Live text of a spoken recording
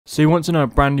So you want to know a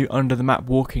brand new under the map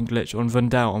walking glitch on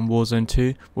Vondel on Warzone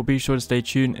 2? Well, be sure to stay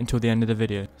tuned until the end of the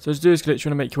video. So to do this glitch, you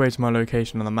want to make your way to my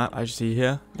location on the map. As you see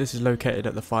here, this is located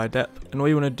at the fire depth, and all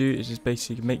you want to do is just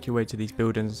basically make your way to these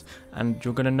buildings, and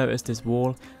you're going to notice this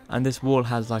wall, and this wall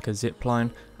has like a zip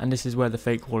line, and this is where the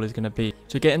fake wall is going to be.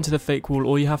 To get into the fake wall,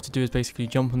 all you have to do is basically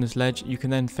jump on this ledge. You can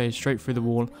then phase straight through the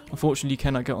wall. Unfortunately, you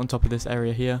cannot get on top of this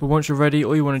area here, but once you're ready,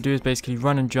 all you want to do is basically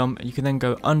run and jump, and you can then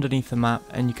go underneath the map,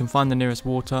 and you can find the nearest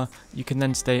water. You can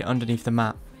then stay underneath the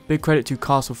map. Big credit to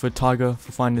Castleford Tiger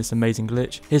for finding this amazing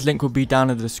glitch. His link will be down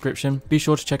in the description. Be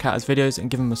sure to check out his videos and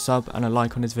give him a sub and a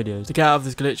like on his videos. To get out of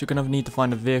this glitch, you're going to need to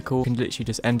find a vehicle. You can literally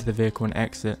just enter the vehicle and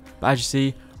exit. But as you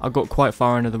see, I got quite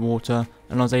far under the water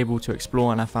and I was able to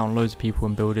explore, and I found loads of people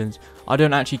and buildings. I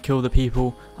don't actually kill the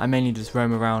people, I mainly just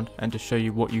roam around and just show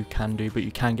you what you can do, but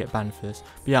you can get banned for this.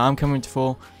 But yeah, I'm Coming to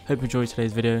 4. Hope you enjoyed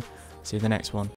today's video. See you in the next one.